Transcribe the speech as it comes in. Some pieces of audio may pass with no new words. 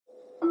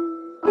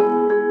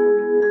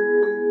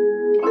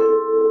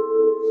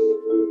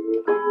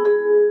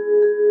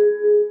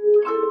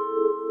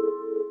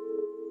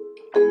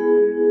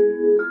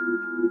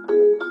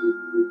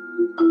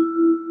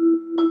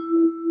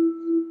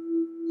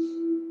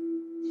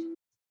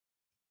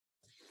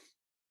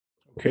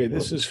Okay,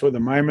 this is for the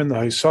Maimon, the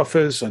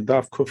Haisofas, and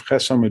Daf Kuf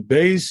Chesamid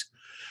Beis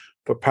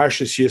for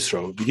Parshas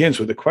Yisro. It begins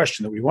with a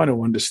question that we want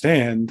to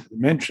understand,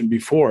 mentioned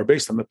before,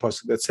 based on the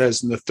pasuk that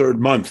says in the third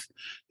month,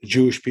 the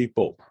Jewish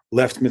people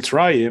left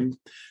Mitzrayim,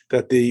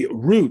 that the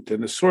root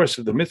and the source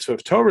of the mitzvah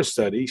of Torah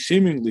study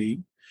seemingly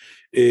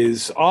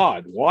is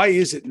odd. Why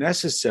is it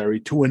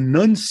necessary to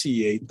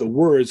enunciate the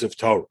words of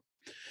Torah?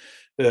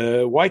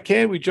 Why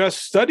can't we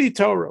just study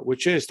Torah,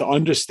 which is to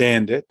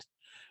understand it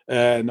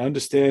and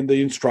understand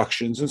the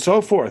instructions and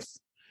so forth?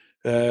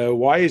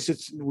 Why is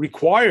it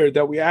required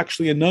that we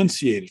actually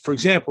enunciate it? For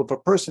example, if a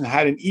person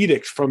had an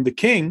edict from the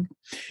king,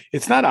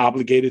 it's not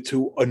obligated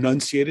to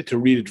enunciate it, to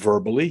read it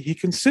verbally. He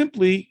can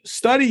simply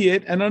study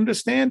it and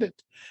understand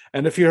it.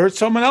 And if you heard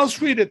someone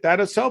else read it,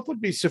 that itself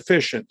would be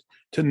sufficient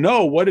to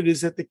know what it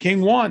is that the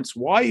king wants.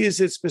 Why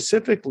is it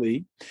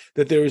specifically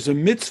that there is a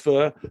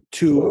mitzvah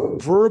to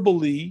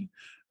verbally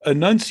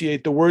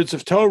enunciate the words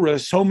of Torah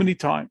so many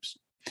times?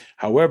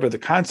 However, the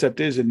concept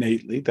is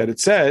innately that it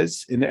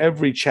says in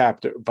every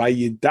chapter,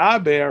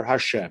 Vayidaber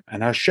Hashem,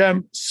 and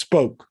Hashem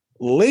spoke,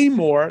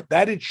 lemor,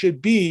 that it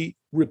should be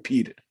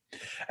repeated.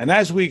 And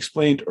as we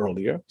explained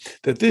earlier,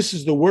 that this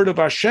is the word of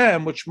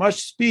Hashem, which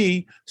must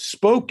be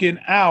spoken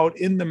out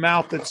in the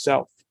mouth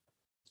itself.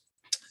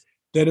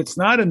 That it's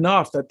not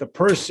enough that the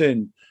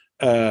person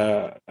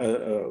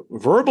verbalize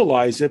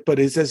it, but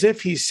it's as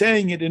if he's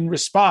saying it in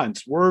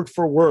response, word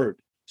for word.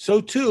 So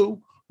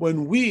too,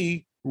 when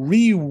we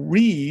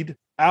reread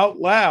out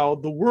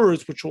loud the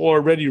words which were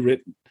already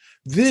written,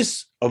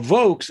 this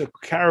evokes a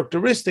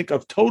characteristic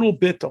of total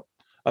bittul,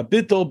 a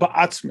bittul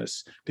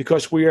ba'atzmus,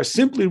 because we are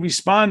simply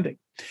responding.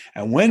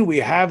 And when we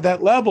have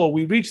that level,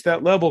 we reach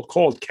that level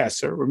called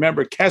keser.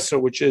 Remember, keser,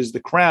 which is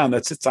the crown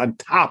that sits on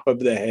top of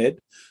the head,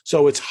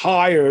 so it's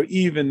higher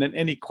even than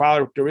any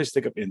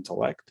characteristic of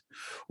intellect,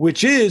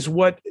 which is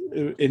what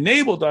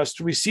enabled us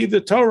to receive the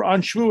Torah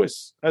on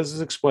Shavuos, as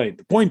is explained.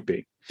 The point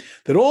being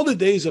that all the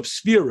days of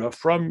Sphira,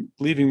 from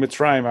leaving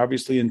Mitzrayim,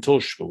 obviously, until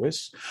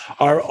Shavuos,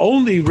 are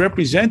only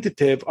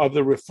representative of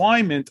the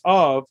refinement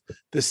of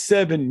the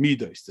 7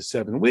 midos, the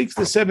 7 weeks,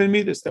 the 7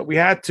 midos, that we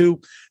had to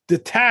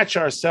detach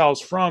ourselves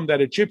from that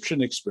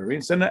Egyptian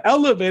experience and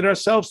elevate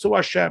ourselves to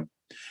Hashem.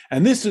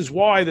 And this is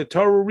why the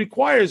Torah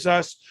requires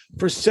us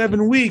for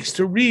 7 weeks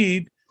to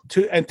read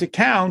and to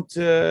count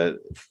the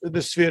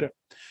Sphira.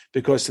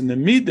 Because in the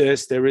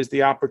midas, there is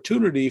the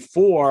opportunity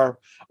for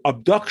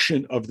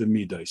abduction of the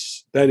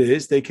midas. That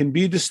is, they can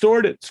be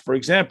distorted. For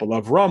example,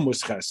 Avram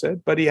was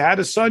chesed, but he had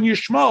a son,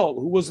 Yishmael,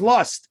 who was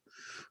lust,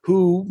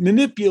 who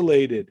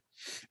manipulated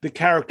the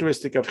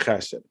characteristic of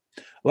chesed.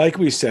 Like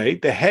we say,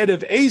 the head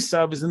of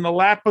Esav is in the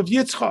lap of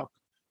Yitzchak.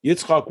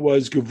 Yitzchak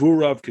was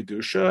Gevura of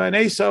Kedusha, and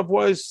Esav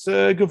was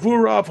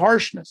Gevura of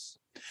harshness.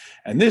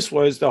 And this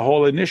was the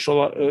whole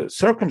initial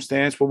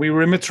circumstance when we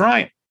were in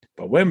Mitzrayim.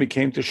 But when we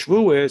came to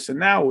Shavuos, and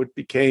now it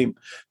became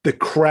the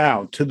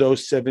crown to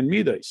those 7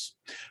 midos.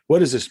 What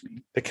does this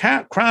mean?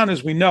 The crown,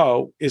 as we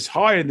know, is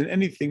higher than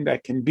anything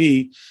that can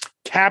be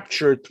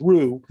captured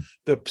through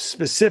the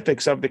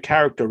specifics of the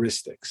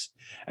characteristics,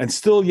 and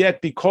still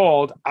yet be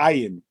called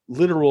ayin,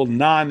 literal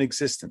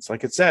non-existence.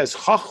 Like it says,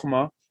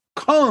 chachma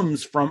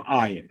comes from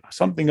ayin,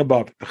 something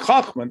above it. The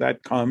chachma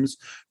that comes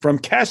from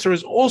keser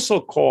is also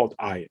called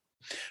ayin.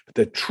 But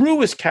the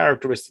truest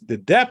characteristic, the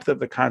depth of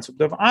the concept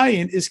of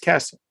ayin, is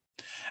keser.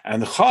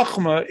 And the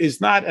chachma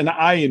is not an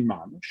ayin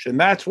mamish, and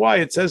that's why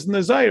it says in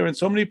the Zohar in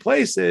so many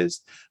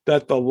places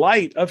that the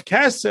light of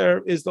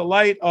keser is the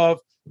light of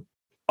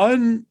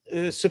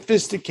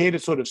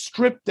unsophisticated, sort of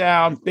stripped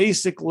down,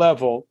 basic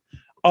level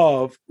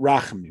of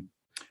rachamim.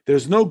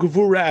 There's no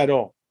gevura at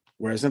all.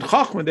 Whereas in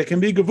chachma there can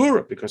be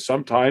gevura, because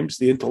sometimes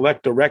the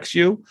intellect directs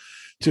you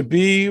to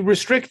be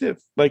restrictive,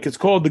 like it's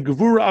called the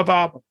gevura of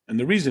Abba. And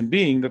the reason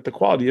being that the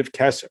quality of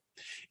keser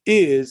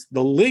is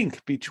the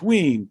link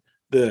between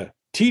the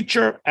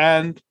teacher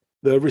and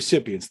the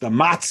recipients, the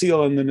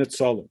matzil and the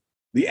netzalim,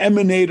 the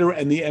emanator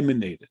and the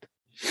emanated.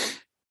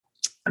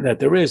 And that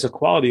there is a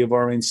quality of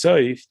our Ein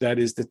Sof that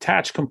is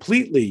detached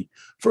completely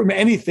from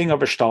anything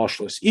of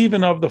Ashtalshlus,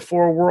 even of the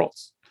 4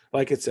 worlds.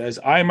 Like it says,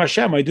 I am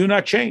Hashem, I do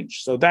not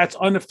change. So that's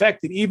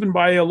unaffected even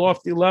by a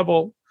lofty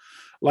level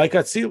like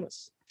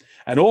Atzilus.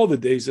 And all the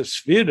days of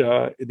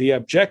Sphira, the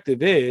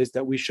objective is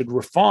that we should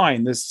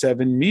refine the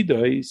 7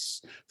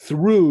 midos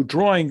through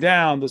drawing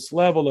down this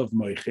level of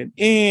moichin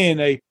in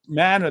a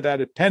manner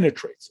that it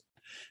penetrates it.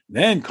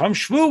 Then comes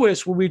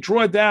Shavuos, where we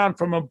draw down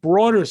from a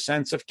broader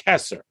sense of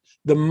keser,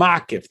 the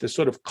makif, the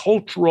sort of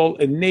cultural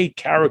innate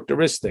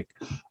characteristic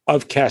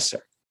of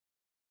keser,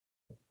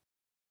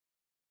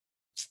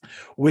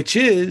 which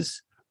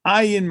is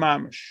ayin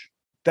mamish.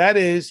 That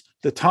is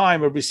the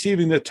time of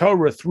receiving the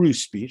Torah through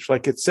speech,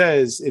 like it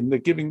says in the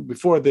giving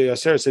before the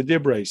Aseret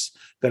Dibros,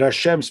 that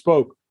Hashem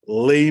spoke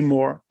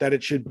lemor, that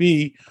it should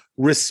be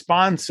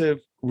responsive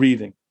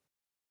reading.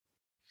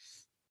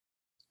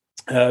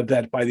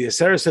 That by the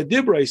Aseret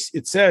Dibros,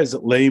 it says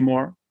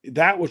lemor,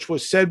 that which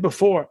was said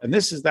before. And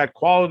this is that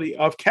quality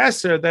of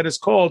keser that is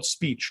called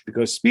speech,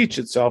 because speech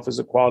itself is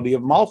a quality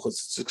of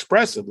malchus. It's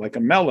expressive, like a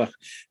melech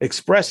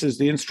expresses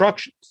the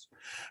instructions.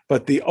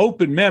 But the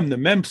open mem, the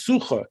mem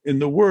psucha in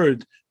the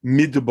word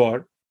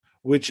midbar,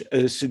 which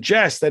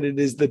suggests that it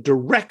is the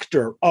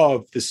director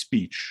of the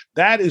speech.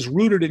 That is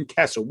rooted in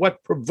Kesser.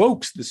 What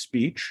provokes the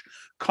speech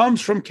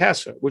comes from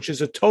Kesser, which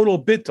is a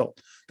total bittul,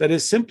 that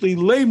is simply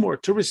lemor,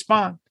 to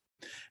respond.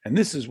 And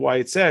this is why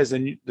it says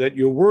that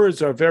your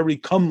words are very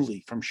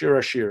comely, from Shir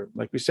Ashir,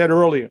 like we said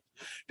earlier,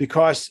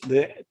 because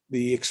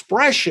the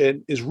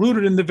expression is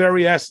rooted in the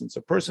very essence.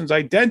 A person's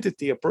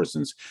identity, a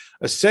person's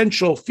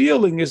essential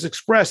feeling is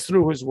expressed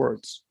through his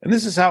words. And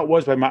this is how it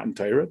was by Matan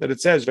Torah, that it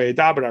says,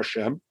 Ve'edaber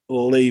Hashem,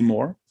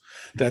 lemor,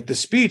 that the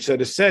speech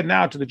that is said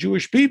now to the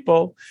Jewish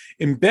people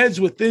embeds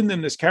within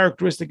them this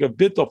characteristic of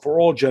bittul for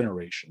all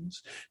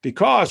generations,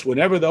 because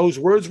whenever those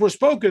words were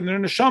spoken, their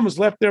neshamas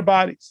left their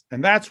bodies.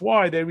 And that's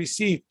why they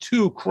received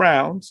 2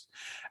 crowns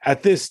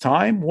at this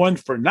time, one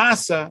for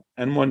Nasa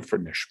and one for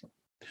Nishma.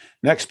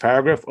 Next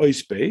paragraph,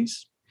 ois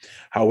beis.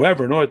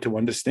 However, in order to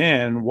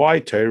understand why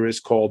Torah is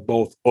called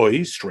both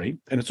ois,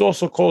 strength, and it's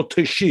also called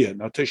tashia.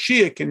 Now,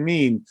 tashia can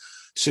mean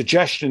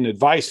suggestion,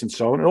 advice, and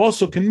so on. It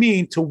also can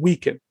mean to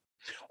weaken.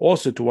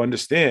 Also, to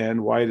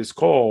understand why it is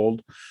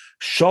called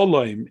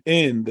shalom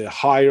in the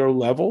higher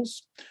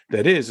levels,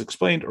 that is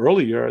explained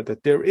earlier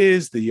that there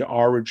is the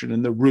origin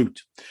and the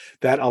root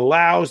that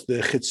allows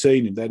the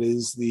chitzenim, that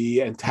is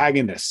the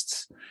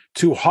antagonists,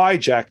 to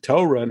hijack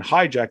Torah and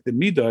hijack the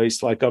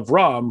midas, like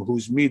Avram,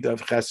 whose midah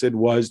of chesed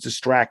was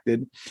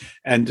distracted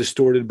and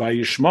distorted by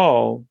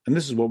Yishmael. And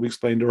this is what we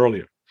explained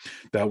earlier,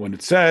 that when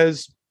it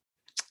says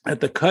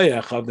that the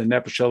kayach of the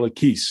nefesh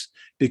elokis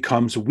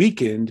becomes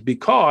weakened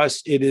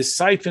because it is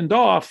siphoned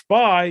off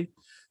by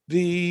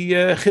the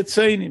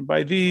chitzenim,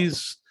 by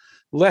these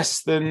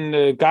less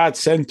than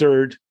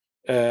God-centered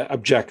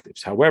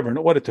objectives. However, in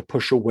order to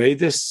push away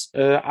this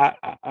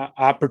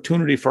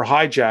opportunity for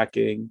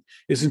hijacking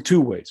is in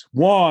 2 ways.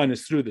 One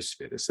is through the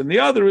Sfitis, and the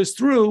other is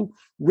through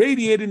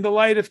radiating the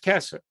light of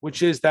Kesser,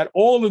 which is that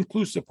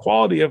all-inclusive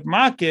quality of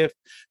Makif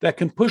that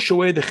can push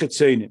away the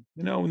chitzenim.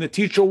 When the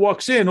teacher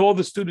walks in, all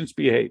the students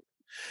behave.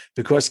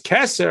 Because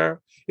Kesser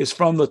is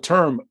from the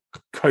term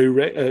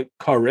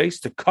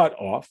kares, to cut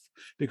off,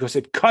 because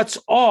it cuts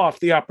off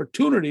the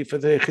opportunity for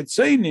the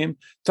chitzenim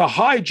to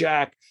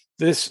hijack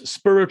this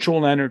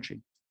spiritual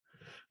energy.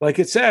 Like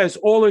it says,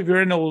 all of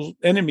your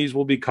enemies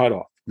will be cut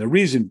off. The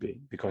reason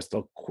being, because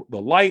the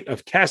light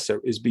of Kesser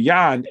is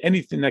beyond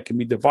anything that can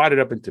be divided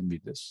up into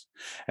midas,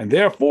 and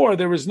therefore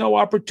there is no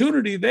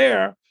opportunity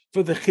there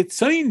for the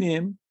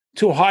chitzenim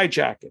to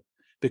hijack it.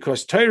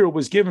 Because Torah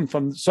was given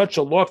from such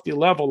a lofty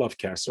level of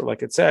Kesser,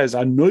 like it says,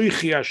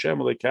 Anoichi Hashem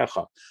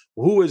Elokecha.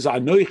 Who is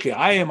Anoichi?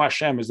 I am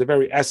Hashem, is the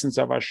very essence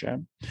of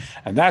Hashem.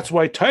 And that's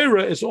why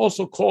Torah is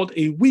also called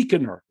a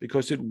weakener,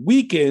 because it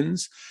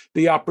weakens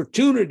the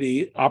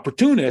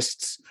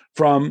opportunists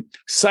from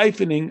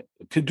siphoning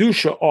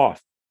Kedusha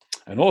off.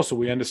 And also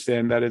we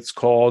understand that it's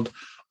called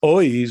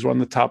Oiz, on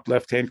the top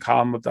left-hand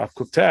column of the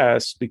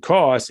Kuftes,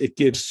 because it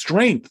gives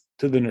strength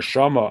to the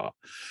neshama,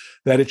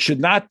 that it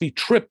should not be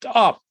tripped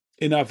up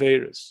in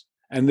Averis.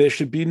 And there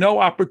should be no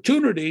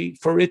opportunity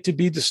for it to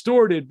be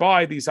distorted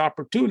by these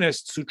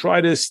opportunists who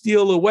try to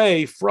steal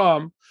away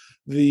from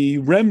the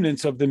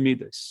remnants of the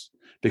Midas,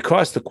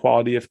 because the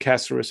quality of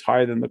Kesser is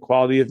higher than the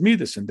quality of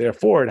Midas, and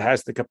therefore it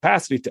has the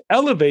capacity to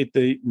elevate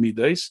the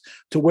Midas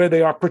to where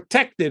they are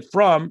protected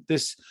from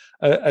this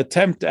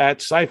attempt at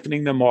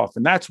siphoning them off.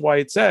 And that's why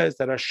it says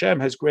that Hashem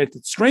has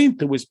granted strength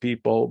to his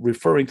people,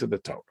 referring to the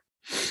Torah.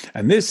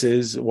 And this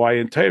is why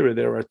in Torah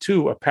there are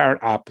 2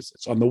 apparent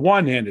opposites. On the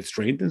one hand, it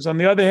strengthens. On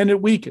the other hand,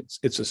 it weakens.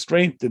 It's a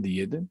strength to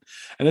the Yidden,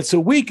 and it's a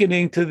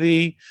weakening to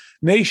the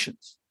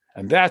nations.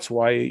 And that's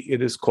why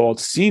it is called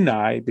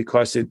Sinai,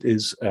 because it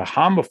is a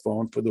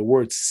homophone for the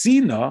word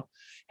Sina,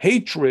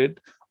 hatred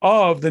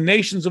of the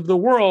nations of the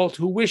world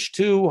who wish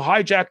to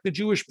hijack the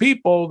Jewish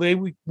people.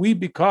 We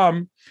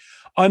become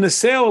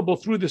unassailable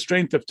through the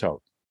strength of Torah.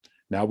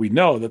 Now we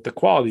know that the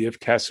quality of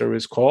Kesser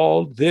is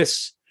called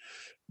this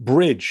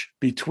bridge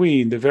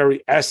between the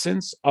very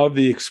essence of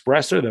the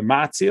expressor, the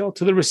matzil,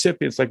 to the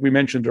recipients, like we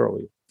mentioned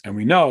earlier. And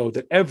we know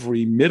that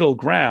every middle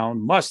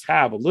ground must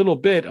have a little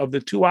bit of the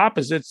 2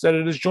 opposites that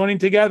it is joining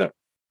together.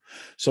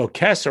 So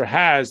Kesser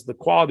has the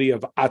quality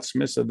of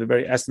atzmis, of the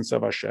very essence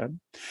of Hashem,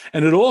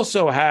 and it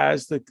also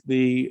has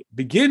the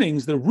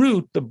beginnings, the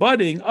root, the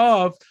budding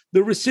of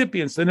the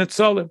recipients, the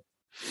netzolim,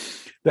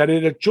 that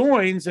it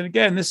joins. And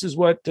again, this is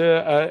what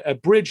a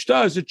bridge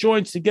does. It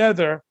joins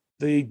together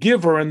the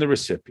giver and the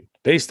recipient.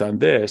 Based on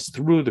this,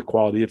 through the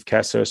quality of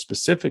Kesser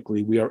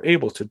specifically, we are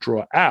able to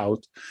draw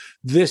out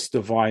this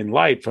divine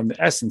light from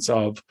the essence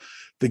of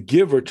the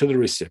giver to the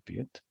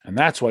recipient. And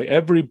that's why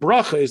every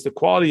bracha is the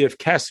quality of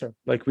Kesser.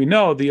 Like we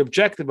know, the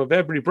objective of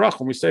every bracha,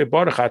 when we say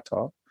Baruch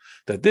atah,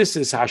 that this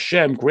is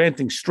Hashem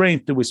granting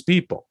strength to his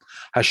people.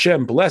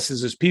 Hashem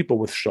blesses his people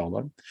with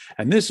shalom.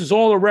 And this is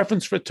all a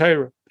reference for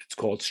Torah. It's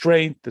called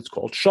strength, it's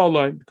called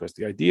shalom, because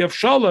the idea of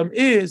shalom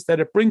is that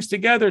it brings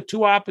together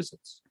 2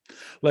 opposites.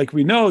 Like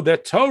we know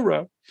that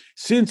Torah,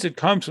 since it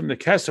comes from the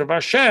Kesser of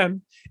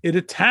Hashem, it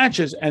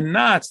attaches and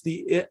knots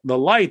the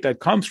light that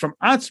comes from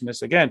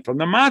Atzmis, again, from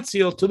the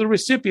Matzil to the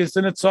recipients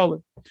in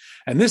Etzolim.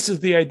 And this is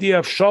the idea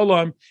of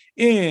Shalom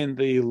in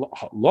the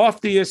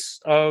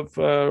loftiest of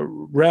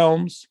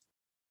realms,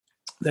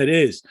 that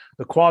is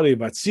the quality of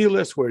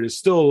Atzilus, where it is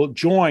still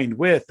joined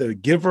with the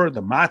giver,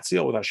 the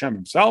Matzil, with Hashem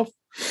himself.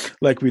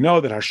 Like we know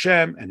that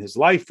Hashem and his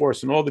life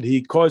force and all that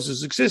he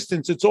causes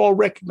existence, it's all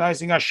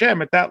recognizing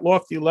Hashem at that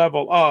lofty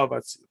level of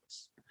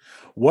Atzilus.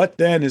 What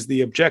then is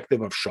the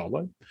objective of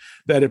Shalom?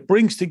 That it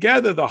brings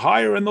together the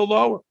higher and the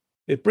lower.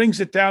 It brings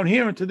it down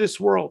here into this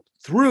world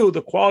through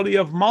the quality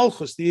of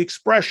Malchus, the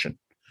expression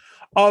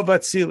of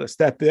Atzilus,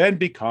 that then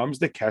becomes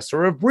the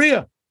Kesser of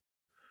Bria.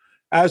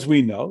 As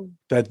we know,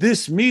 that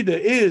this Midah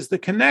is the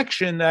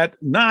connection that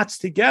knots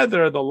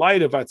together the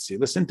light of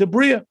Atzilus into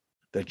Bria,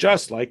 that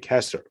just like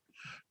Kesser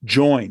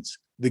joins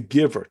the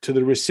giver to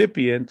the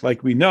recipient,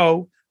 like we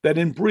know that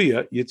in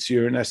Bria,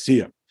 Yitzir and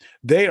Asiyah,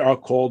 they are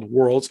called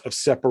worlds of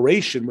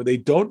separation, where they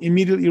don't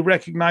immediately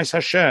recognize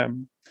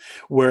Hashem,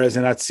 whereas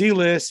in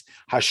Atzilus,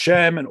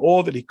 Hashem and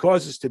all that he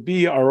causes to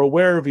be are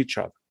aware of each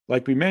other.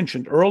 Like we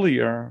mentioned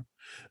earlier,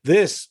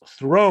 this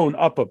throne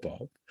up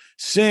above,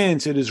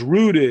 since it is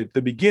rooted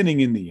the beginning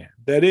in the end,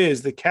 that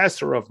is the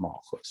Kesser of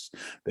Malchus.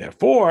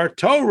 Therefore,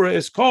 Torah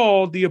is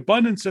called the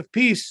abundance of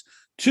peace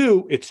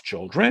to its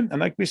children. And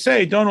like we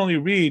say, don't only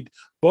read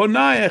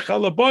Bonayech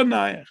ala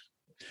Bonayech,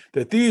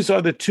 that these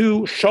are the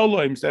two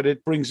shaloms that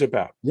it brings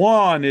about.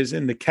 One is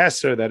in the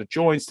Kesser, that it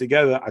joins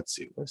together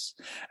Atzilus,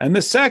 and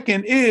the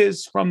second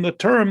is from the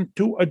term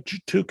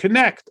to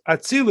connect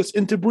Atzilus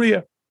into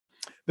Bria,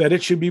 that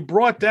it should be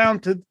brought down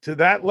to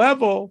that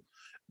level,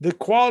 the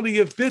quality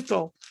of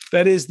Bittul,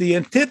 that is the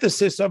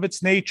antithesis of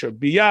its nature.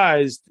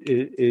 Biyah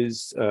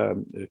is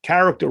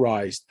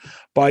characterized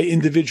by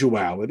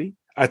individuality.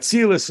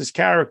 Atzilus is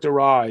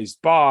characterized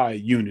by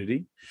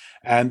unity.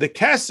 And the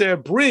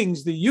Kesser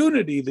brings the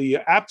unity, the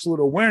absolute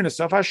awareness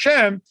of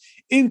Hashem,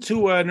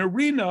 into an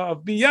arena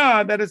of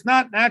Biyah that is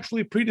not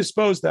naturally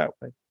predisposed that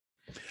way.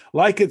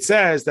 Like it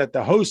says that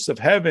the hosts of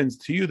heavens,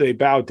 to you they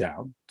bow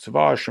down.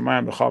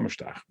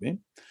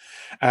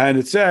 And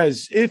it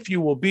says, if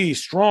you will be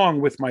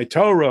strong with my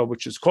Torah,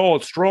 which is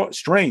called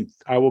strength,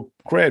 I will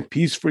grant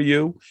peace for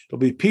you. It'll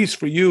be peace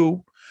for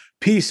you,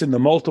 peace in the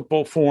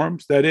multiple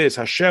forms. That is,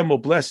 Hashem will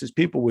bless his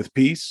people with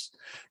peace.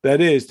 That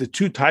is, the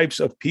two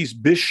types of peace,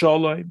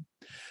 bishalom.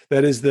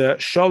 That is the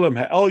shalom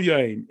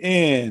ha'elyon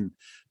in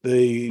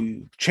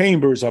the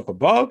chambers up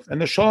above, and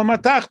the shalom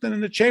ha'tachton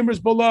in the chambers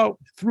below,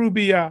 through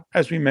biyah,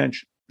 as we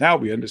mentioned. Now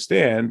we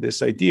understand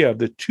this idea of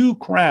the two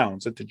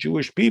crowns that the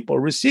Jewish people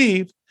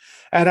received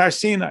at Har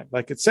Sinai.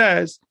 Like it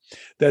says,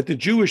 that the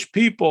Jewish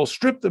people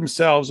stripped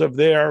themselves of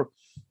their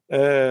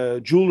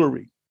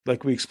jewelry.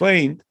 Like we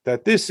explained,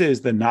 that this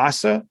is the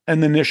Nasa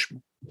and the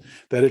Nishma.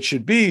 That it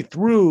should be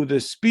through the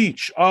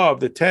speech of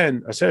the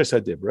 10 Aseres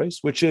HaDibros,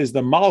 which is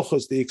the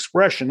Malchus, the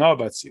expression of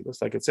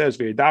Atzilus, like it says,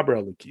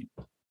 V'yedaber Elokim.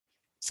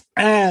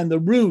 And the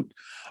root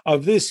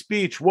of this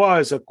speech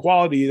was a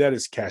quality that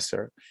is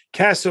Kesser.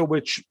 Kesser,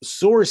 which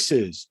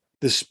sources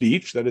the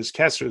speech, that is,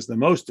 Kesser is the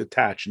most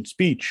attached in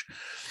speech,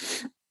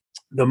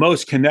 the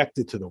most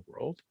connected to the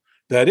world.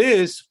 That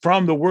is,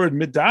 from the word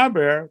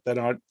midaber, that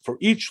are for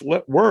each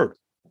word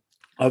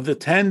of the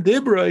 10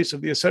 dibros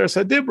of the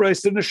Aseres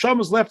HaDibros, the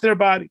neshamas left their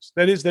bodies.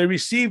 That is, they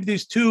received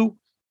these two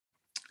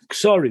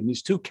ksorim,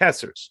 these two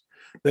kessers.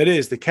 That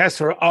is, the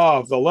kesser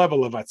of the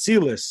level of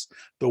Atzilus,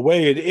 the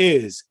way it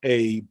is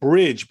a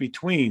bridge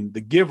between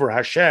the giver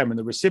Hashem and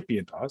the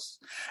recipient us,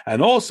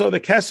 and also the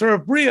kesser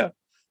of Bria,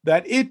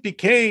 that it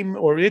became,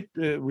 or it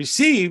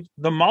received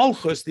the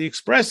Malchus, the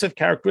expressive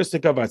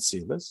characteristic of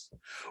Atzilus,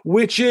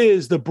 which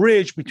is the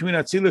bridge between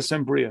Atzilus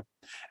and Bria.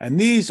 And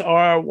these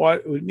are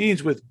what it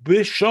means with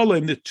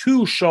Bisholim, the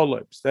two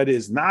Sholims, that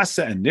is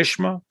Nasa and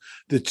Nishma,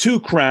 the two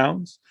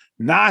crowns,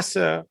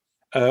 Nasa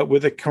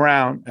with a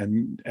crown,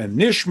 and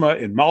Nishma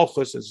in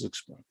Malchus, as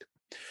explained.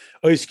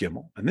 Ois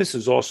Gimel. And this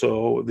is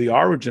also the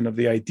origin of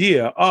the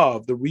idea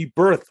of the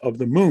rebirth of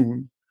the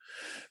moon,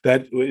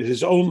 that it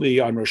is only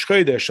on Rosh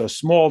Chodesh, a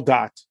small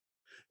dot,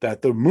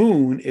 that the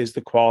moon is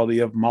the quality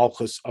of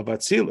Malchus of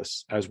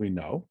Atzilus, as we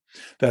know,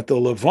 that the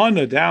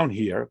Levana down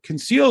here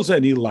conceals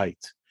any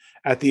light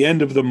at the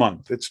end of the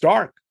month. It's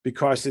dark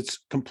because it's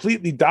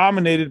completely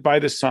dominated by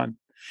the sun,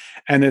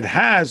 and it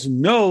has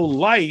no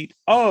light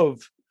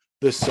of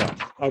the sun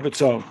of its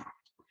own.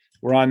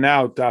 We're on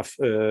now Daf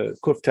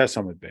Kuf Tes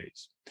Amud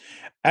Beis,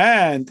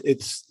 and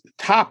its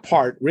top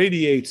part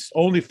radiates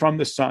only from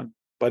the sun,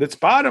 but its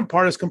bottom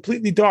part is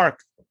completely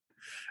dark.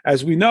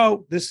 As we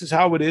know, this is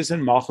how it is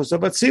in Malchus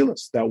of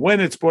Atzilus, that when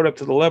it's brought up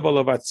to the level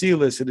of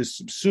Atzilus, it is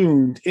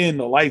subsumed in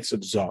the lights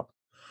of Zah,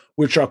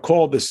 which are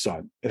called the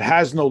sun. It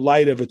has no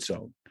light of its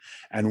own.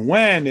 And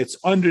when it's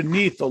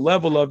underneath the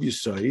level of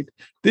Yesod,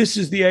 this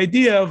is the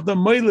idea of the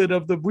Moilid,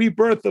 of the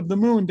rebirth of the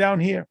moon down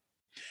here.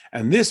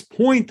 And this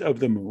point of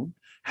the moon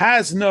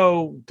has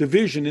no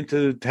division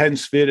into the 10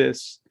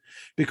 spheres,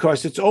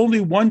 because it's only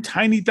one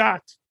tiny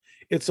dot.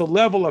 It's a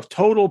level of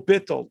total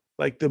bittul,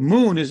 like the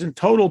moon is in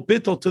total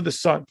bittul to the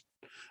sun.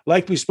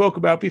 Like we spoke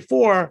about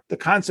before, the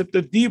concept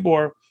of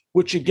dibor,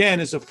 which again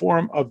is a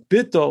form of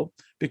bittul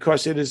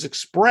because it is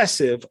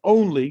expressive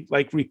only,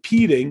 like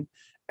repeating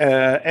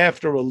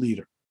after a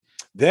leader.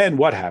 Then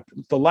what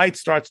happens? The light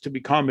starts to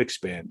become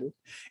expanded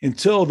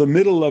until the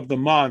middle of the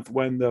month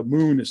when the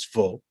moon is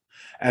full.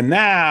 And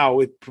now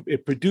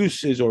it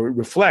produces or it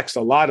reflects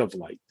a lot of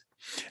light.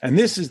 And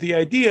this is the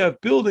idea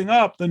of building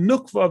up the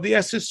nukva of the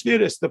Esser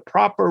Spheres, the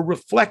proper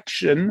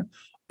reflection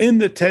in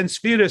the 10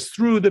 spheres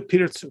through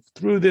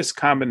this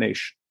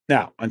combination.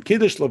 Now, on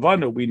Kiddush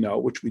Levana, we know,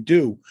 which we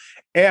do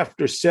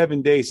after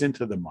 7 days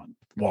into the month.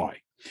 Why?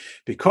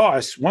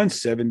 Because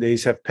once 7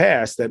 days have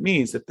passed, that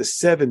means that the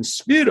 7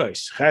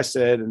 spheres,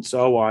 chesed and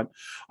so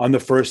on the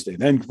first day,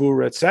 then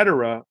gvura,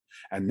 etc.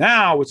 And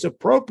now it's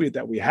appropriate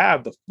that we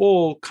have the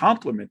full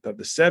complement of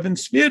the 7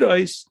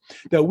 spheres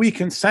that we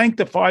can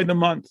sanctify the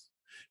month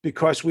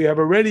because we have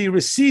already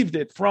received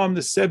it from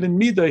the 7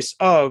 midos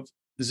of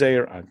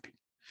Zeir Anpin.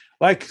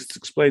 Like it's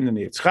explained in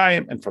the Eitz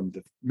Chaim, and from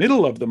the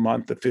middle of the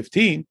month, the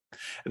 15th,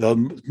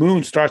 the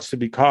moon starts to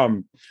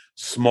become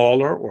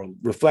smaller or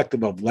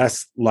reflective of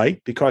less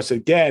light, because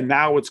again,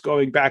 now it's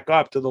going back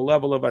up to the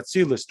level of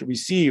Atzilus to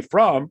receive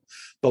from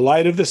the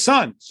light of the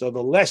sun. So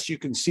the less you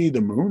can see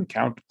the moon,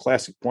 count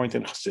classic point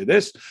in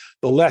Chassidus,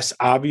 the less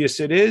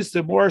obvious it is,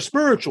 the more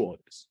spiritual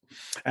it is.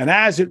 And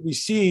as it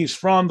receives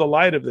from the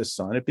light of the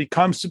sun, it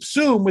becomes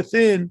subsumed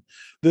within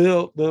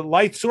the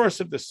light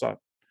source of the sun.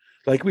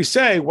 Like we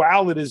say,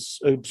 while it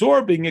is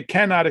absorbing, it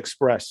cannot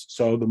express.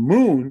 So the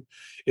moon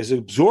is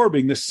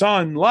absorbing the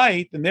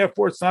sunlight, and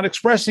therefore it's not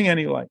expressing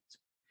any light.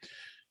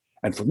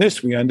 And from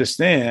this, we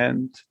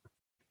understand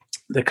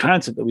the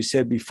concept that we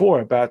said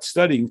before about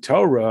studying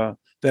Torah,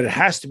 that it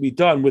has to be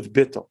done with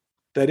bittul.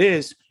 That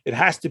is, it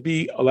has to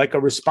be like a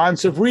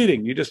responsive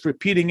reading. You're just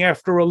repeating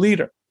after a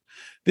leader.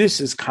 This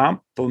is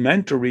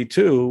complementary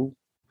to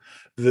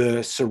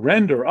the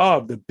surrender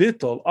of the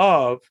bittul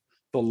of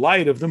the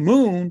light of the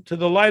moon to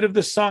the light of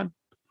the sun,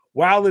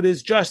 while it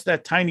is just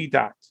that tiny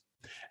dot.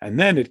 And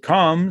then it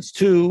comes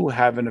to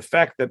have an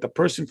effect that the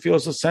person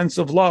feels a sense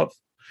of love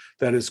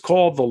that is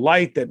called the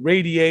light that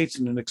radiates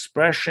in an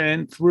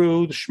expression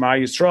through the Shema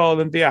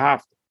Yisrael and the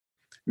Ahavta.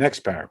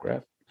 Next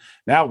paragraph.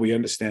 Now we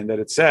understand that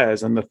it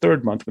says on the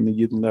 3rd month when the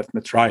Yidden left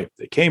Mitzrayim,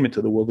 they came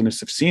into the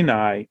wilderness of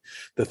Sinai.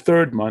 The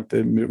 3rd month,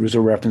 it was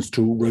a reference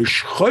to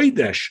Rosh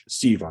Chodesh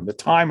Sivan, the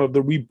time of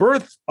the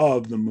rebirth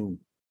of the moon.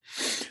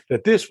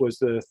 That this was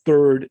the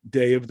 3rd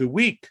day of the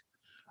week,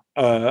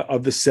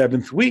 of the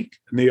 7th week.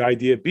 And the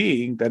idea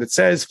being that it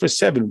says for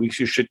 7 weeks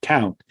you should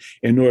count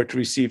in order to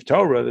receive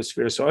Torah, the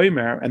Sfiras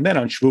Omer. And then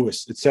on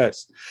Shavuos, it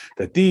says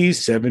that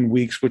these 7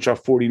 weeks, which are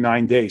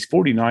 49 days,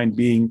 49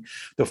 being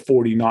the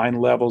 49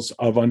 levels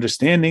of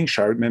understanding,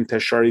 Shari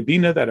Memtesh Shari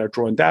Bina, that are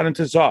drawn down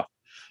into Zah.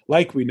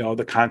 Like we know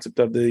the concept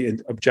of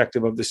the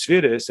objective of the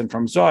Sfiris, and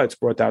from Zah it's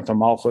brought down to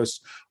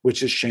Malchus,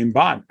 which is Shem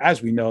Ban.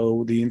 As we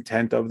know, the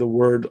intent of the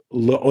word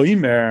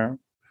L'Oimer,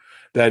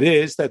 that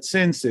is, that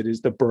since it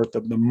is the birth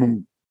of the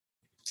moon,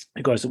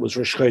 because it was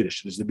Rosh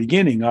Chodesh, it is the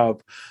beginning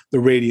of the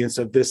radiance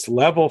of this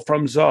level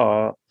from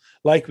Zah,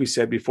 like we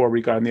said before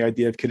regarding the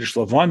idea of Kiddush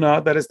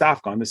Levana, that is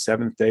Dafka on the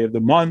 7th day of the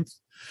month,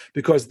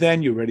 because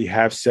then you already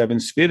have 7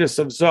 Sfiras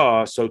of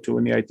Zah, so too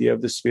in the idea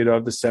of the Sfira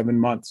of the 7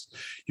 months.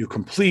 You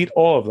complete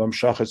all of them,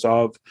 Shachas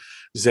of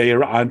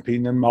Zeir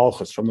Anpin and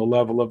Malchus, from the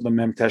level of the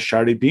Memtesh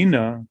Shari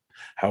Bina.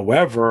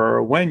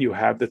 However, when you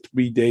have the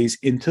 3 days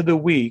into the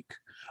week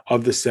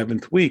of the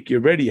 7th week, you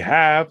already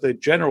have the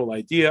general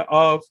idea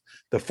of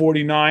the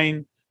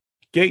 49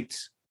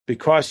 gates,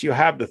 because you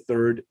have the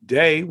 3rd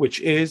day, which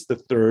is the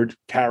 3rd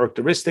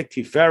characteristic,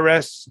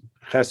 Tiferes,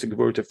 Chesed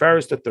Gevurah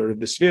Tiferes, the 3rd of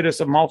the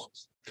Sfiras of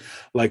Malchus.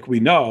 Like we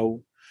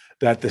know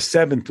that the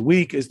 7th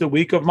week is the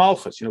week of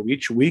Malchus.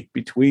 Each week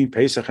between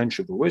Pesach and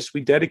Shavuos,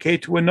 we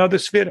dedicate to another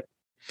Sfira.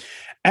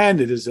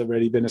 And it has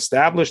already been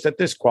established that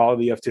this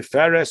quality of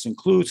Tiferes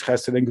includes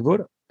Chesed and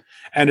Gevurah.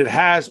 And it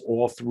has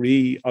all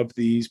 3 of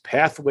these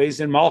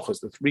pathways in Malchus,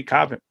 the 3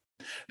 kavim,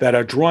 that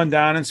are drawn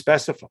down and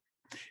specified.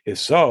 If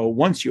so,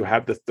 once you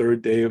have the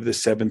 3rd day of the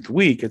 7th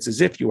week, it's as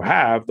if you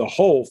have the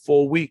whole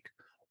full week,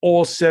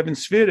 all 7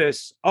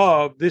 spheres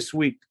of this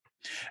week.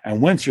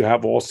 And once you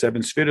have all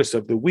 7 spheres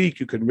of the week,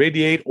 you can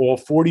radiate all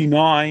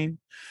 49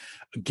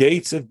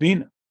 gates of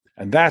Bina.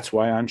 And that's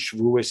why on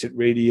Shavuos it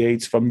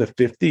radiates from the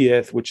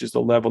 50th, which is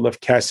the level of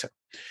Kesed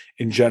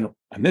in general.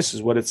 And this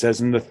is what it says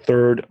in the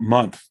 3rd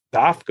month.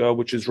 Dafka,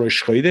 which is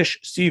Rosh Chodesh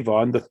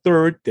Sivan, the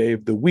 3rd day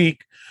of the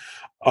week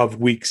of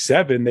week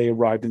 7, they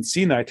arrived in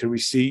Sinai to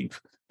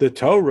receive the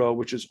Torah,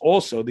 which is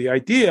also the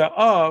idea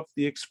of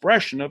the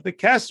expression of the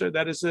Kesed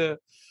that is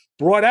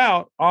brought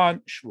out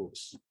on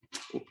Shavuos.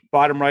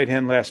 Bottom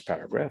right-hand last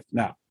paragraph.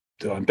 Now,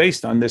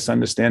 based on this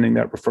understanding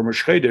that from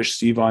Rosh Chodesh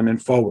Sivan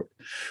and forward,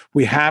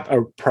 we have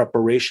a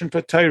preparation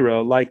for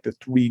Torah like the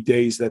 3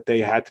 days that they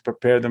had to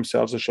prepare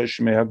themselves as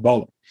Shoshimei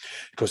Hagbolah,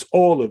 because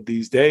all of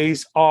these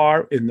days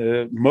are in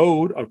the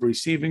mode of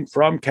receiving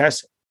from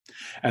Kesed.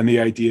 And the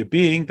idea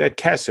being that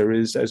Kesed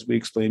is, as we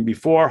explained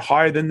before,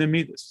 higher than the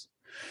Midas.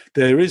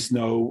 There is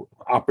no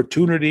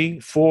opportunity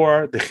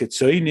for the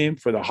chitzonim,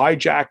 for the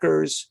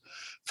hijackers,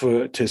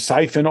 to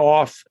siphon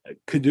off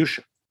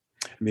kedusha.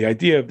 And the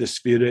idea of the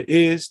Sfira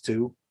is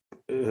to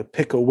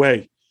pick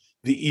away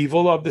the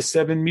evil of the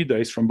 7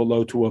 midos from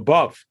below to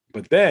above.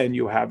 But then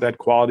you have that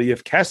quality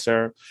of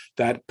keser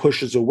that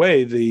pushes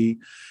away the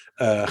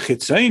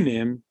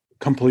chitzonim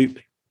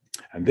completely.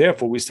 And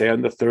therefore, we say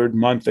on the 3rd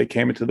month they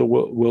came into the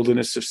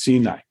wilderness of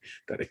Sinai,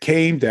 that it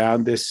came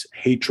down this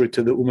hatred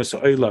to the Umas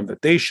Ha'olam,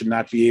 that they should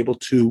not be able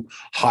to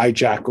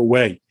hijack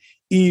away,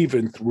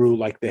 even through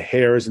like the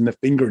hairs and the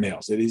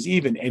fingernails. It is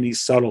even any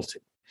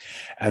subtlety.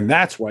 And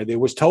that's why there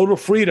was total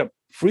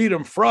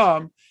freedom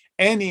from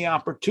any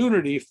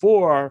opportunity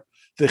for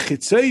the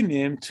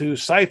chitzonim to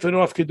siphon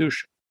off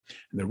kedusha.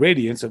 And the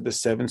radiance of the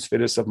 7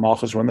 spheres of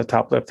Malchus were on the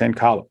top left-hand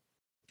column,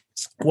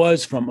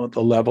 was from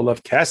the level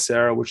of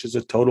keser, which is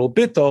a total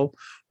bittul,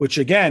 which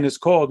again is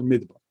called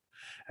midbar.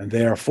 And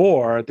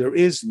therefore, there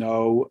is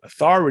no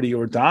authority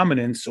or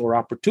dominance or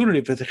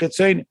opportunity for the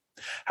chitzonim.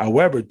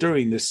 However,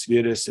 during the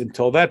spheres,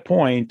 until that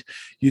point,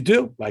 you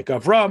do, like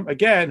Avram,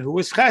 again, who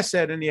was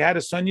chesed, and he had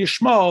a son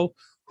Yishmael,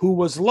 who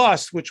was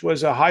lust, which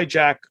was a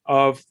hijack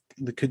of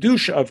the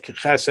kedusha of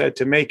chesed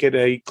to make it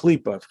a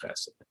klipa of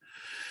chesed.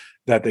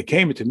 That they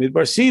came into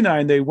Midbar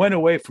Sinai and they went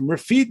away from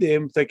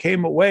Refidim. They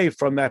came away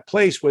from that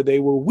place where they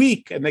were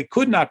weak and they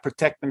could not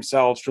protect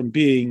themselves from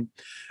being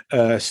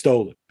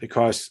stolen.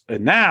 Because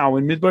now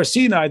in Midbar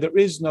Sinai, there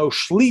is no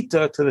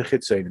shlita to the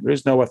chitzonim. There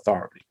is no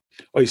authority.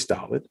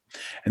 Oistalid.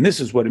 And this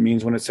is what it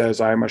means when it says,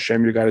 I am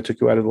Hashem, your God, who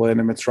took you out of the land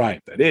of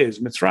Mitzrayim. That is,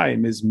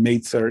 Mitzrayim is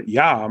Meitzer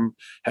Yam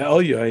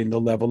Ha'elya in the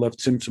level of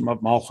Tzimtzum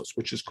of Malchus,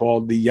 which is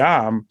called the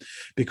Yam,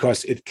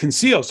 because it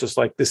conceals, just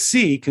like the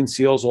sea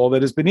conceals all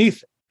that is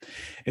beneath it.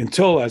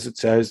 Until, as it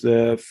says,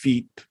 the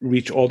feet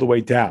reach all the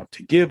way down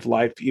to give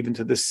life even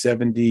to the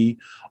 70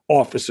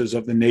 officers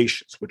of the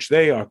nations, which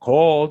they are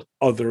called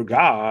other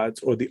gods,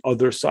 or the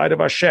other side of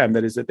Hashem.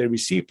 That is, that they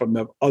receive from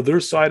the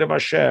other side of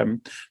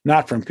Hashem,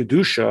 not from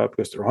Kedusha,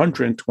 because there are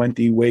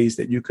 120 ways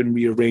that you can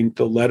rearrange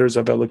the letters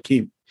of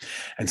Elohim,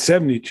 and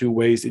 72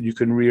 ways that you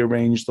can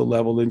rearrange the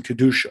level in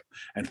Kedusha,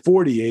 and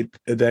 48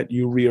 that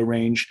you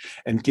rearrange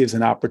and gives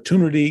an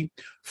opportunity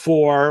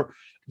for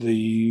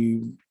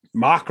the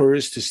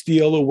mockers to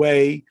steal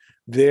away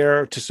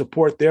to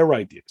support their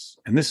ideas.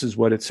 And this is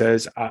what it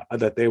says,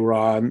 that they were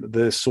on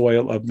the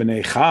soil of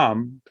Bnei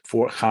Cham,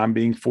 for Cham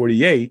being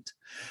 48,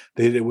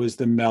 that it was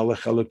the Melech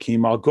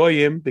Elokim al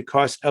Goyim,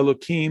 because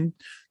Elokim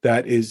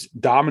that is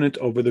dominant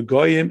over the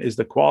Goyim is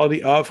the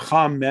quality of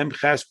Cham Mem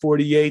Ches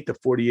 48, the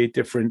 48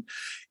 different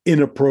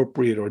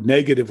inappropriate or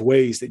negative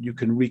ways that you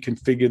can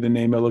reconfigure the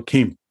name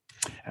Elokim.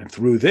 And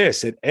through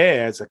this, it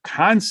adds a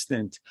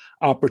constant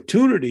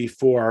opportunity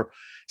for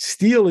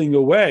stealing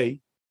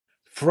away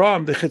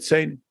from the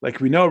chitzein, like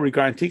we know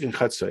regarding Tikkun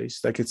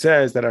Chatzos, like it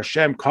says that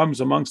Hashem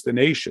comes amongst the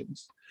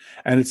nations,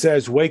 and it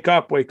says, wake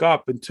up,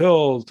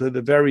 until to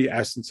the very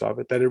essence of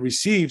it, that it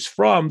receives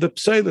from the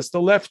pselis,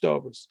 the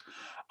leftovers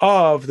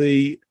of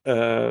the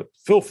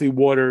filthy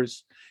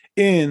waters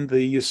in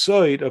the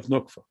Yesod of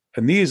Nukva.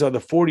 And these are the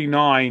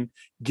 49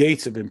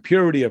 gates of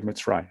impurity of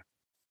Mitzrayim.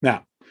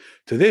 Now,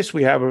 to this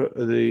we have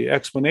the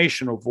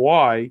explanation of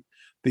why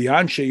the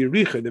Anshe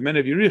Yericha, the men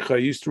of Yericha,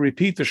 used to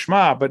repeat the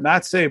Shema, but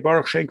not say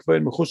Baruch Shem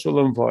Kavod Mechus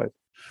Olam V'od,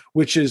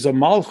 which is a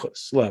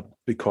Malchus level,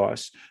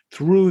 because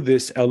through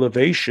this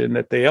elevation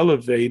that they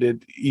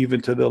elevated even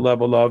to the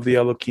level of the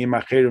Elokim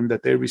Acherim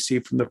that they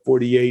received from the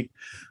 48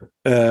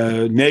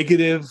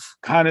 negative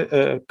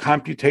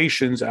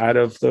computations out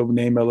of the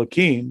name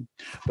Elokim,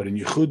 but in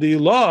Yechudi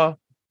Ilah,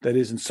 that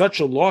is in such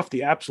a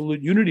lofty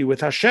absolute unity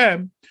with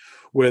Hashem,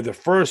 where the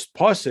first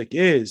pasuk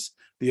is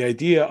the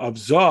idea of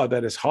Zah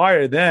that is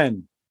higher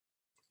than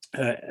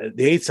the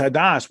Eitz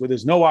Hadas, where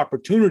there's no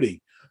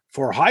opportunity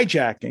for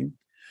hijacking,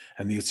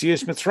 and the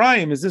Yetzias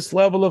Mitzrayim is this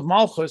level of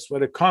Malchus,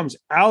 where it comes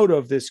out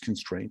of this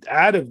constraint,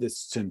 out of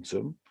this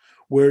tzimtzum,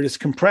 where it is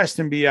compressed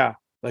in Biyah.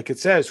 Like it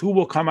says, who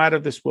will come out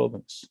of this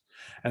wilderness?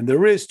 And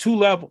there is 2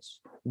 levels.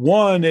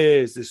 One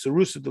is the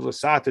Sarusa de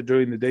Lasata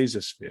during the days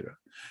of Sphira,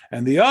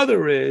 and the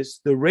other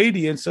is the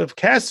radiance of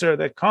Keser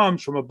that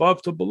comes from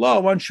above to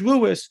below on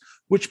Shavuos,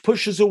 which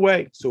pushes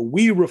away. So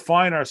we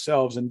refine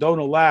ourselves and don't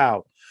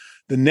allow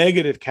the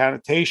negative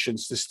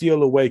connotations to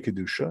steal away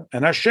Kedusha,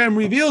 and Hashem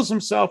reveals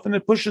himself and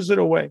it pushes it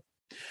away.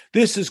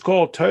 This is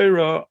called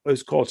Torah,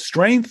 is called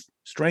strength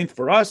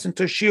for us, and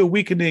Toshia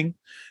weakening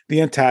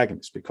the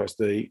antagonist, because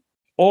the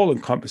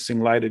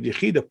all-encompassing light of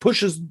Yechida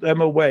pushes them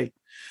away.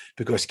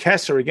 Because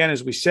Keser, again,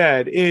 as we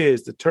said,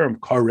 is the term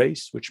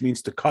kares, which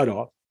means to cut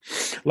off.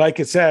 Like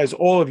it says,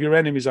 all of your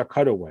enemies are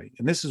cut away.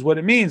 And this is what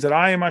it means, that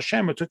I am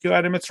Hashem who took you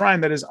out of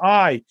Mitzrayim. That is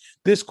I,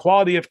 this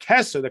quality of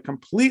Keser that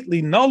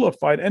completely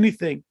nullified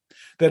anything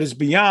that is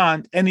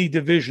beyond any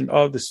division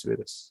of the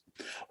Svidus.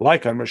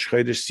 Like on Rosh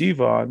Chodesh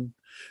Sivan,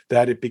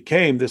 that it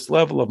became this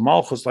level of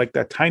Malchus, like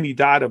that tiny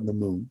dot of the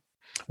moon,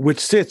 which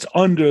sits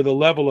under the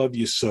level of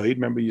Yesod.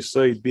 Remember,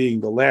 Yesod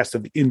being the last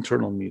of the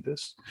internal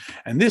midas.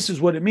 And this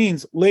is what it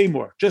means,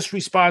 Lamor. Just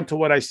respond to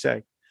what I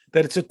say,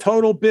 that it's a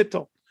total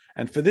bittul.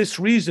 And for this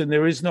reason,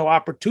 there is no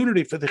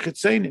opportunity for the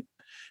chitzenim,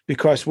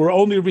 because we're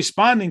only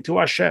responding to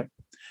Hashem.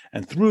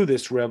 And through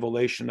this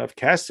revelation of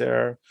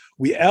Keser,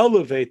 we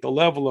elevate the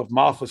level of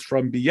Malchus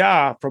from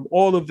Biyah, from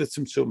all of the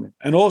Tzimtzumim,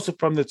 and also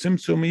from the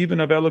Tzimtzum even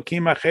of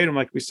Elokim Acherim,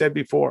 like we said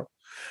before,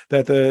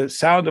 that the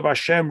sound of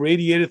Hashem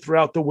radiated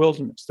throughout the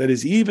wilderness. That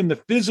is, even the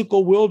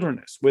physical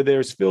wilderness, where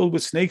there's filled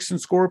with snakes and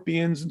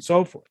scorpions and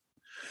so forth.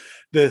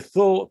 The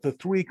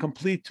three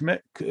complete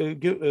Gimel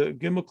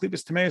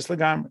Klipos Tameis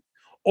Lagamri.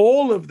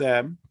 All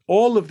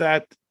of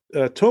that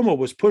Tumah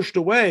was pushed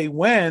away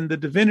when the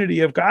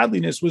divinity of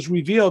godliness was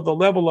revealed, the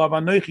level of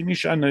Anochi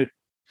Misha Anochi.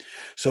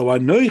 So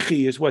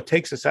Anochi is what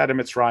takes us out of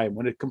Mitzrayim,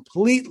 when it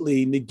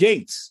completely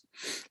negates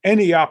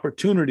any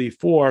opportunity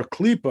for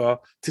Klippa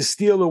to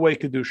steal away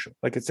Kedusha.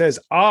 Like it says,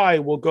 I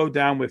will go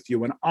down with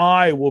you and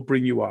I will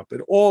bring you up.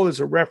 It all is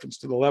a reference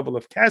to the level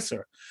of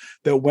Keser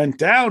that went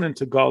down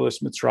into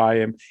Galus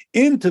Mitzrayim,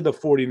 into the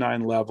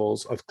 49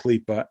 levels of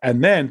Klippa,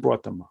 and then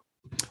brought them up.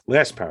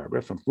 Last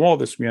paragraph. From all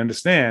this, we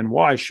understand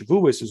why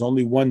Shavuos is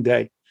only one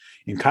day,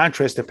 in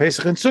contrast to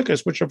Pesach and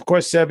Sukkot, which are, of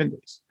course, 7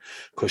 days.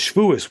 Because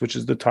Shavuos, which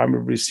is the time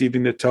of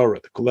receiving the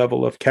Torah, the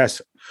level of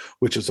Kesser,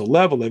 which is a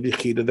level of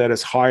Yechida that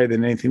is higher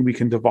than anything we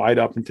can divide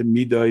up into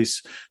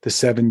Midos, the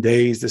 7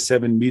 days, the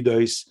 7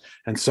 Midos,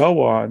 and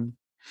so on,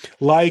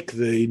 like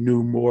the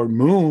new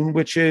moon,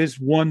 which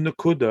is 1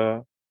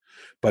 Nakuda,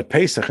 but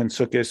Pesach and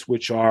Sukkot,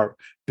 which are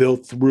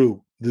built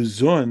through the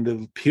Zun,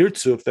 the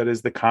Pirtzuf, that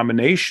is the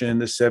combination,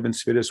 the 7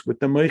 Sfiras, with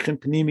the Moichin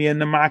Pnimi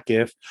and the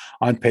Makif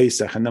on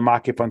Pesach and the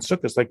Makif on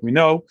Sukkot, like we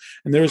know.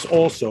 And there's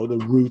also the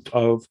root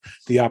of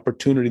the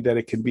opportunity that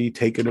it can be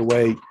taken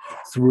away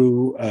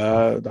through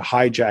the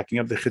hijacking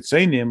of the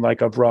Chitzenim, like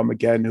Avram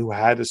again, who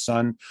had a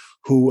son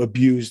who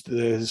abused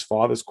his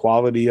father's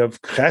quality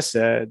of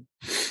chesed.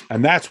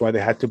 And that's why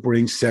they had to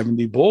bring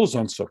 70 bulls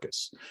on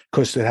Sukkot,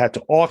 because they had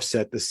to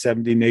offset the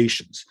 70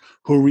 nations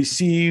who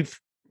receive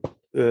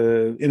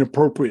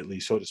inappropriately,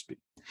 so to speak,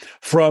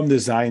 from the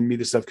Zion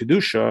Midas of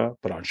Kedusha.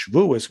 But on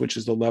Shavuos, which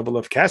is the level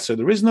of Kesser,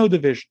 there is no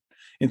division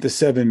into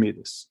 7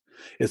 Midas.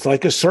 It's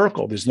like a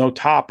circle. There's no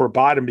top or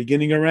bottom,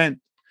 beginning or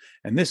end.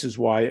 And this is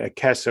why a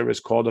Kesser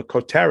is called a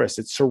Koteres.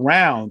 It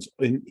surrounds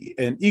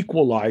and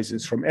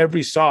equalizes from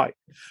every side,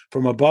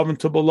 from above and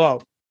to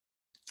below,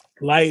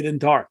 light and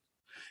dark.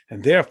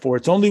 And therefore,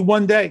 it's only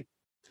one day.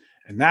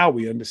 And now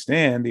we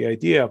understand the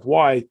idea of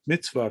why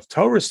mitzvah of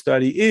Torah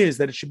study is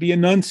that it should be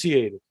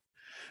enunciated.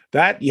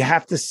 That you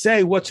have to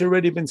say what's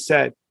already been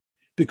said,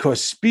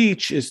 because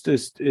speech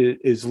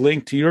is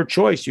linked to your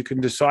choice. You can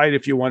decide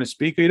if you want to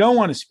speak or you don't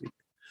want to speak.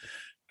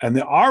 And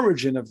the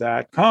origin of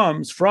that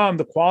comes from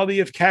the quality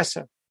of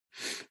Kesser.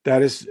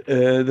 That is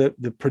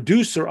the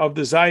producer of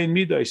the Zion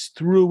Midas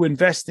through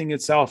investing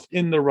itself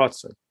in the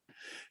Ratzon.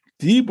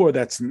 Dibor,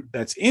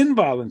 that's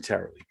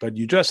involuntarily, but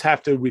you just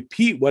have to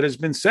repeat what has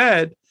been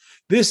said.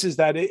 This is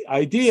that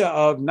idea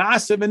of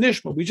Nasiv and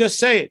Nishma. We just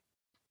say it.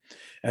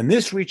 And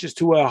this reaches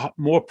to a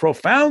more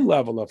profound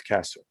level of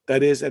Kesser.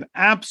 That is an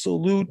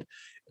absolute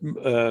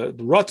Ratzon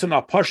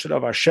HaPashut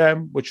of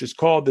Hashem, which is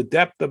called the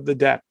depth of the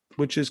depth,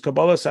 which is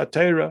Kabbalah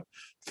Satira,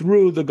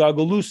 through the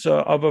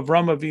Gagalusa of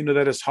Avram Avinu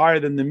that is higher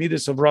than the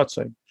Midas of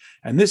Ratzon.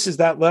 And this is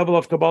that level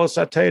of Kabbalah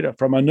Satira,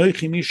 from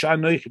Anochi Misha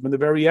Anochi, from the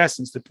very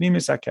essence, the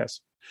Pnimis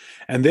HaKesser.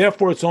 And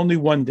therefore, it's only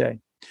one day,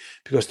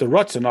 because the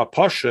Ratzon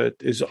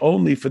HaPashut is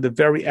only for the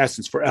very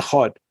essence, for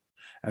Echad.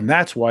 And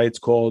that's why it's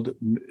called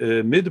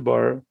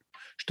Midbar,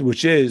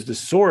 which is the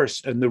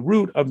source and the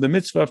root of the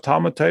mitzvah of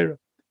Talmud Torah,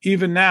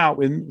 even now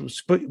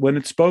when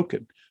it's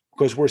spoken,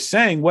 because we're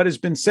saying what has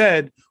been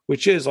said,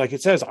 which is, like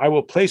it says, I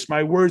will place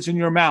my words in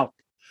your mouth.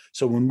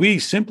 So when we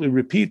simply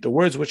repeat the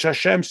words which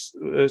Hashem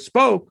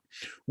spoke,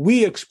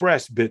 we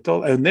express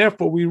bittul, and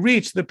therefore we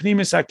reach the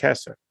Pnimis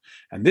HaKesser.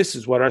 And this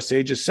is what our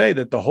sages say,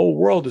 that the whole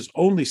world is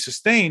only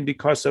sustained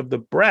because of the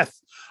breath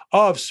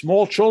of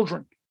small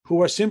children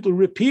who are simply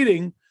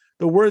repeating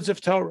the words of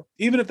Torah,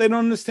 even if they don't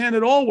understand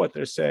at all what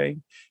they're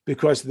saying,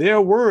 because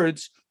their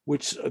words,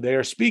 which they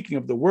are speaking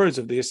of, the words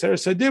of the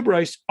Aseret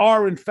Dibros,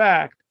 are in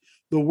fact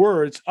the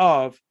words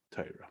of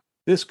Torah.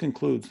 This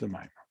concludes the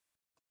Maimon.